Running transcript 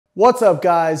What's up,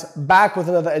 guys? Back with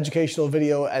another educational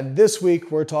video, and this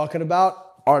week we're talking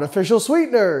about artificial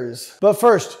sweeteners. But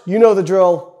first, you know the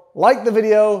drill. Like the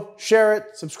video, share it,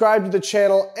 subscribe to the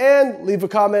channel, and leave a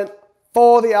comment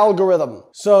for the algorithm.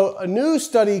 So a new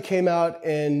study came out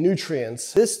in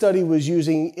Nutrients. This study was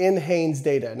using NHANES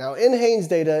data. Now, NHANES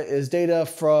data is data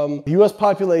from the US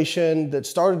population that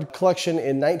started collection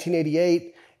in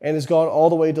 1988 and has gone all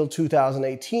the way till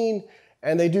 2018.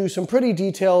 And they do some pretty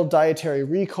detailed dietary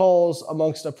recalls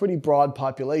amongst a pretty broad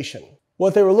population.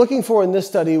 What they were looking for in this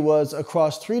study was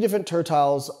across 3 different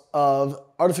tertiles of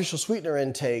artificial sweetener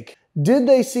intake. Did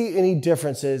they see any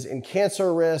differences in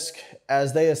cancer risk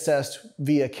as they assessed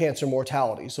via cancer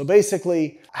mortality? So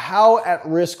basically, how at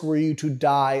risk were you to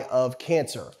die of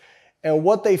cancer? And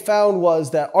what they found was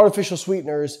that artificial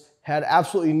sweeteners had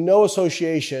absolutely no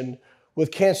association with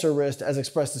cancer risk as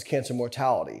expressed as cancer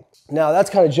mortality. Now that's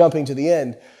kind of jumping to the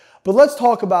end, but let's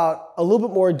talk about a little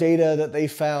bit more data that they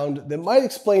found that might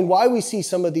explain why we see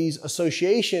some of these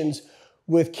associations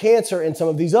with cancer in some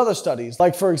of these other studies,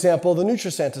 like for example, the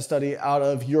Nutrisanta study out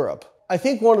of Europe. I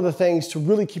think one of the things to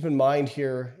really keep in mind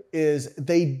here is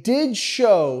they did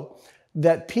show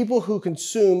that people who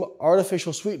consume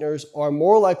artificial sweeteners are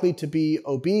more likely to be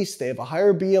obese, they have a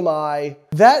higher BMI.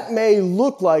 That may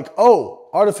look like, oh,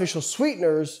 artificial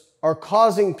sweeteners are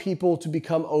causing people to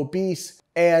become obese,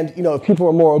 and if people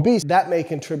are more obese, that may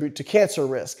contribute to cancer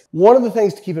risk. One of the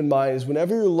things to keep in mind is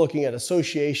whenever you're looking at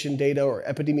association data or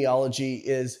epidemiology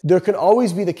is there can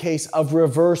always be the case of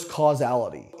reverse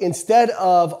causality. Instead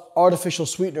of artificial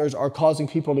sweeteners are causing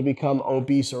people to become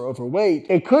obese or overweight,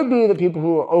 it could be that people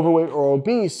who are overweight or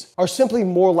obese are simply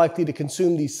more likely to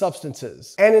consume these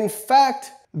substances. And in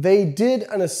fact, they did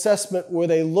an assessment where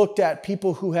they looked at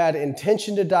people who had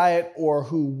intention to diet or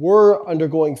who were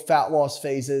undergoing fat loss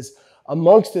phases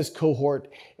amongst this cohort.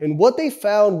 And what they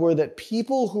found were that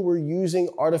people who were using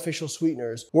artificial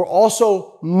sweeteners were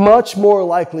also much more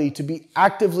likely to be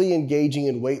actively engaging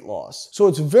in weight loss. So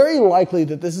it's very likely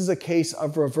that this is a case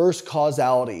of reverse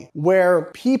causality, where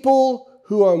people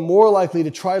who are more likely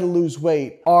to try to lose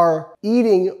weight are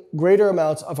eating greater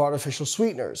amounts of artificial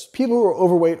sweeteners. People who are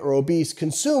overweight or obese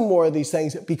consume more of these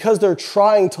things because they're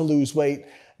trying to lose weight,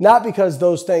 not because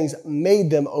those things made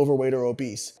them overweight or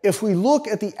obese. If we look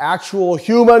at the actual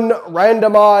human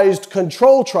randomized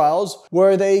control trials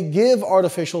where they give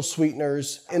artificial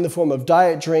sweeteners in the form of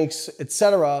diet drinks,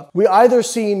 etc., we either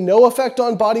see no effect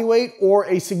on body weight or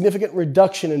a significant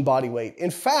reduction in body weight.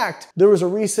 In fact, there was a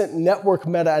recent network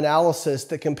meta-analysis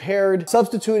that compared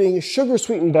substituting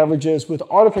sugar-sweetened beverages with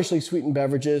artificially sweetened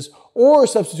beverages or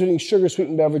substituting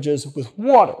sugar-sweetened beverages with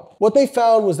water. What they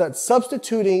found was that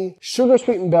substituting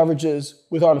sugar-sweetened beverages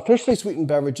with artificially sweetened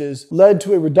beverages led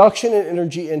to a reduction in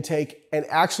energy intake and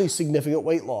actually significant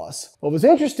weight loss. What was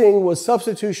interesting was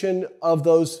substitution of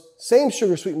those same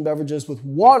sugar-sweetened beverages with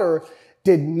water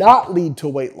did not lead to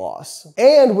weight loss.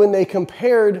 And when they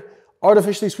compared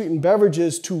artificially sweetened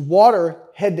beverages to water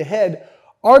head-to-head,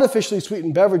 artificially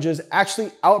sweetened beverages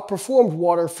actually outperformed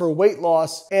water for weight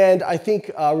loss and I think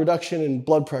a reduction in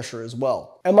blood pressure as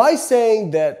well. Am I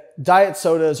saying that diet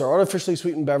sodas or artificially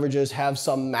sweetened beverages have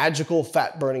some magical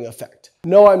fat burning effect?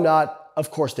 No, I'm not.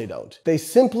 Of course they don't. They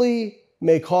simply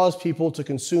may cause people to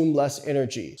consume less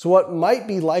energy. So what might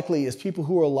be likely is people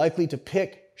who are likely to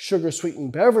pick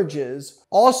sugar-sweetened beverages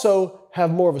also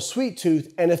have more of a sweet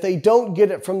tooth, and if they don't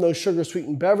get it from those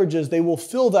sugar-sweetened beverages, they will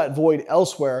fill that void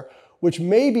elsewhere, which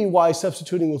may be why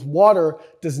substituting with water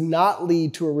does not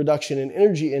lead to a reduction in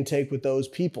energy intake with those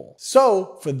people.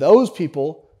 So for those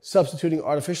people, substituting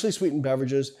artificially sweetened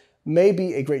beverages may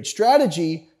be a great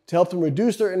strategy to help them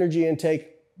reduce their energy intake,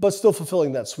 but still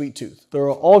fulfilling that sweet tooth. There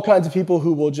are all kinds of people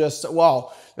who will just say,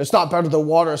 well, it's not better than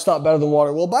water, it's not better than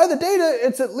water. Well, by the data,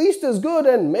 it's at least as good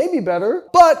and maybe better.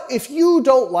 But if you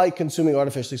don't like consuming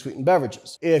artificially sweetened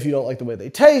beverages, if you don't like the way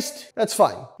they taste, that's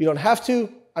fine. You don't have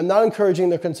to. I'm not encouraging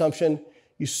their consumption.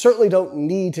 You certainly don't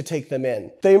need to take them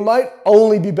in. They might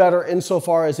only be better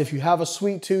insofar as if you have a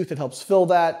sweet tooth, it helps fill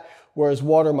that, whereas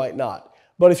water might not.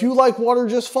 But if you like water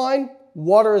just fine,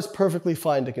 water is perfectly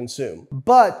fine to consume.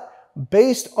 But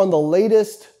based on the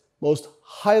latest, most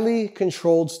highly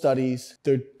controlled studies,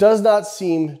 there does not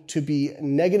seem to be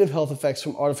negative health effects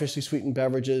from artificially sweetened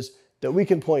beverages that we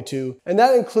can point to, and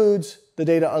that includes the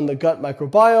data on the gut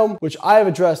microbiome, which I have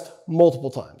addressed multiple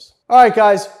times. All right,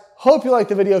 guys, hope you liked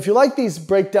the video. If you like these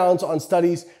breakdowns on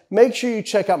studies, make sure you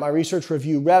check out my research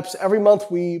review reps. Every month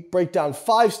we break down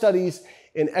 5 studies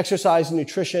in exercise and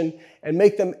nutrition and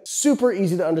make them super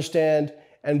easy to understand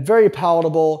and very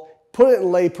palatable, put it in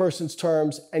layperson's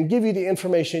terms, and give you the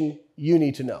information you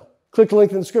need to know. Click the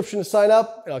link in the description to sign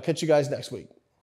up, and I'll catch you guys next week.